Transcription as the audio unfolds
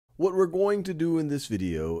What we're going to do in this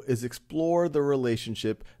video is explore the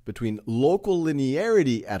relationship between local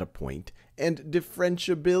linearity at a point and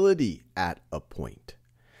differentiability at a point.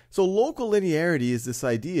 So local linearity is this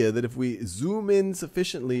idea that if we zoom in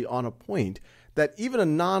sufficiently on a point, that even a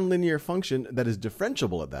nonlinear function that is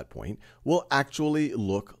differentiable at that point will actually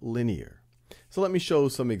look linear. So let me show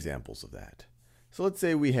some examples of that. So let's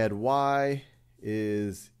say we had y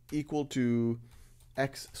is equal to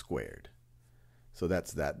x squared. So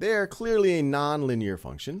that's that there, clearly a nonlinear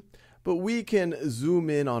function, but we can zoom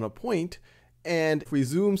in on a point, and if we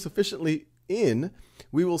zoom sufficiently in,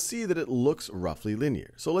 we will see that it looks roughly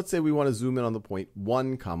linear. So let's say we want to zoom in on the point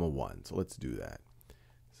 1, 1. So let's do that.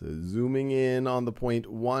 So zooming in on the point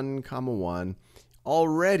 1, 1,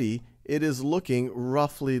 already it is looking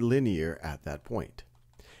roughly linear at that point.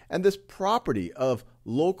 And this property of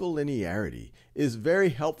local linearity is very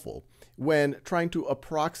helpful when trying to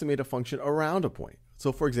approximate a function around a point.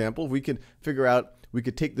 So for example, we could figure out, we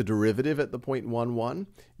could take the derivative at the point 1, 1,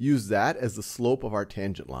 use that as the slope of our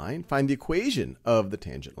tangent line, find the equation of the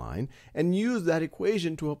tangent line, and use that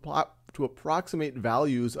equation to approximate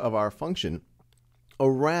values of our function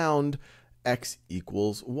around x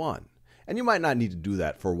equals 1. And you might not need to do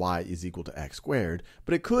that for y is equal to x squared,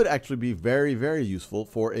 but it could actually be very, very useful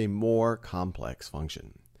for a more complex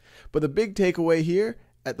function. But the big takeaway here,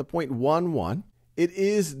 at the point 1, 1, it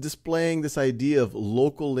is displaying this idea of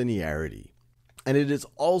local linearity, and it is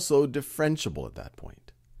also differentiable at that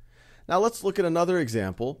point. Now let's look at another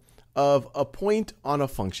example of a point on a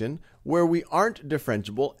function where we aren't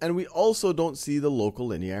differentiable and we also don't see the local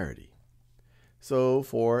linearity. So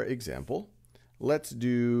for example, let's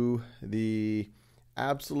do the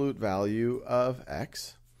absolute value of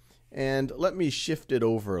x, and let me shift it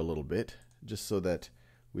over a little bit just so that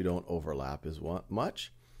we don't overlap as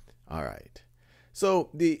much. All right. So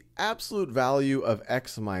the absolute value of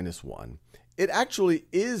x minus 1, it actually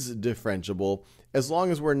is differentiable as long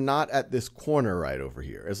as we're not at this corner right over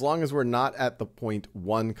here, as long as we're not at the point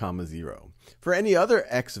 1, 0. For any other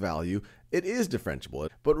x value, it is differentiable.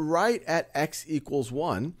 But right at x equals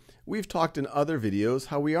 1, we've talked in other videos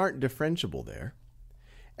how we aren't differentiable there.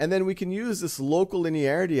 And then we can use this local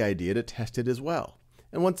linearity idea to test it as well.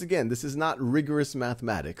 And once again, this is not rigorous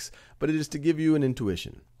mathematics, but it is to give you an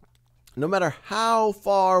intuition. No matter how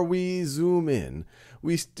far we zoom in,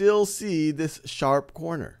 we still see this sharp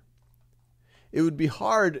corner. It would be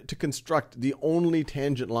hard to construct the only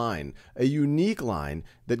tangent line, a unique line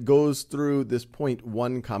that goes through this point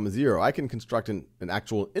 1, 0. I can construct an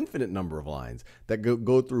actual infinite number of lines that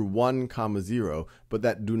go through 1, 0, but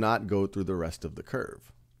that do not go through the rest of the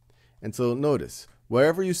curve. And so notice,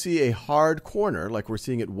 wherever you see a hard corner, like we're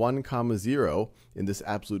seeing at 1, 0 in this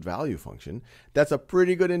absolute value function, that's a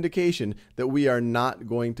pretty good indication that we are not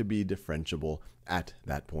going to be differentiable at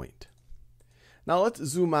that point. Now let's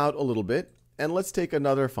zoom out a little bit and let's take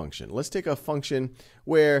another function. Let's take a function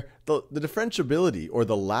where the differentiability or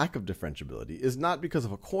the lack of differentiability is not because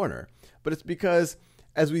of a corner, but it's because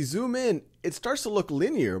as we zoom in, it starts to look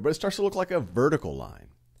linear, but it starts to look like a vertical line.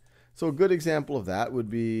 So a good example of that would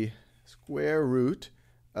be square root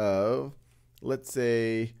of, let's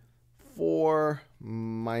say, 4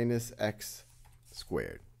 minus x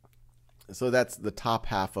squared. So that's the top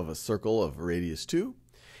half of a circle of radius 2.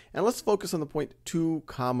 And let's focus on the point 2,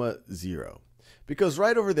 0. Because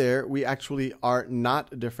right over there, we actually are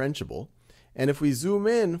not differentiable. And if we zoom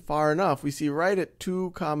in far enough, we see right at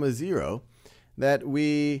 2, 0 that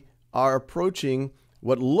we are approaching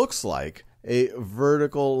what looks like a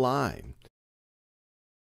vertical line.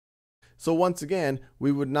 So once again,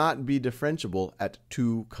 we would not be differentiable at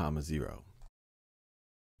 2, 0.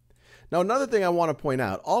 Now another thing I want to point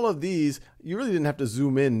out, all of these, you really didn't have to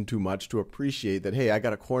zoom in too much to appreciate that, hey, I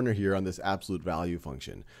got a corner here on this absolute value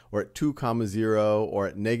function, or at 2, 0, or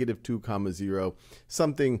at negative 2, 0,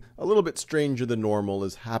 something a little bit stranger than normal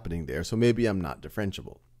is happening there, so maybe I'm not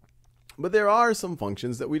differentiable. But there are some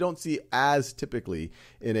functions that we don't see as typically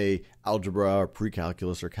in a algebra or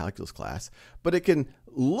pre-calculus or calculus class, but it can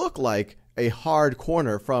look like a hard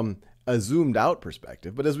corner from a zoomed out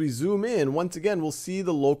perspective. But as we zoom in, once again, we'll see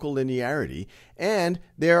the local linearity, and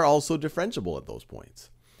they are also differentiable at those points.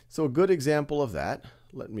 So a good example of that,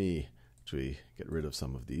 let me actually get rid of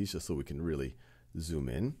some of these just so we can really zoom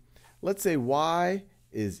in. Let's say y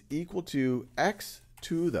is equal to x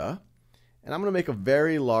to the, and I'm going to make a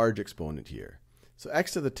very large exponent here. So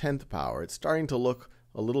x to the 10th power, it's starting to look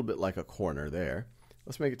a little bit like a corner there.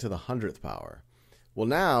 Let's make it to the 100th power. Well,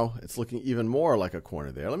 now it's looking even more like a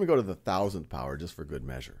corner there. Let me go to the 1000th power just for good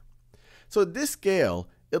measure. So at this scale,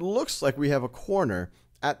 it looks like we have a corner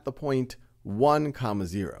at the point 1,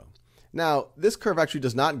 0. Now, this curve actually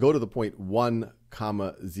does not go to the point 1,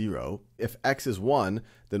 0. If x is 1,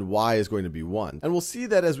 then y is going to be 1. And we'll see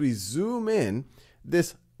that as we zoom in,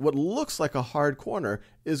 this, what looks like a hard corner,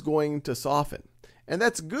 is going to soften. And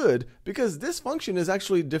that's good because this function is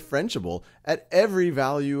actually differentiable at every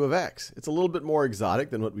value of x. It's a little bit more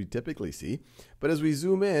exotic than what we typically see, but as we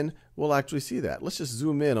zoom in, we'll actually see that. Let's just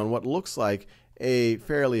zoom in on what looks like a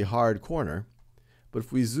fairly hard corner. But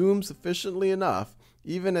if we zoom sufficiently enough,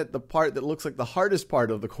 even at the part that looks like the hardest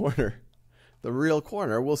part of the corner, the real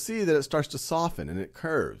corner, we'll see that it starts to soften and it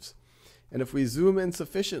curves. And if we zoom in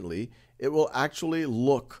sufficiently, it will actually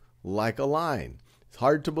look like a line. It's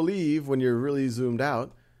hard to believe when you're really zoomed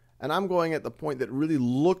out. And I'm going at the point that really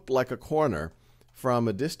looked like a corner from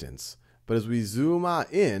a distance. But as we zoom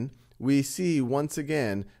in, we see once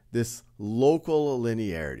again this local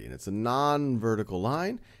linearity. And it's a non-vertical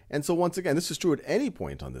line. And so once again, this is true at any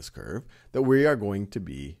point on this curve, that we are going to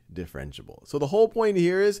be differentiable. So the whole point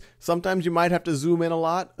here is sometimes you might have to zoom in a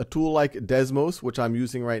lot. A tool like Desmos, which I'm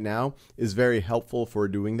using right now, is very helpful for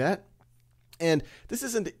doing that. And this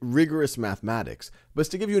isn't rigorous mathematics, but it's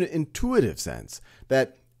to give you an intuitive sense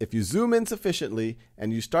that if you zoom in sufficiently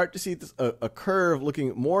and you start to see this, a curve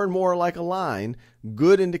looking more and more like a line,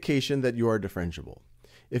 good indication that you are differentiable.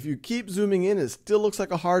 If you keep zooming in and it still looks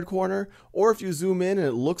like a hard corner, or if you zoom in and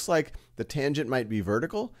it looks like the tangent might be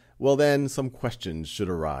vertical, well then some questions should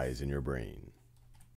arise in your brain.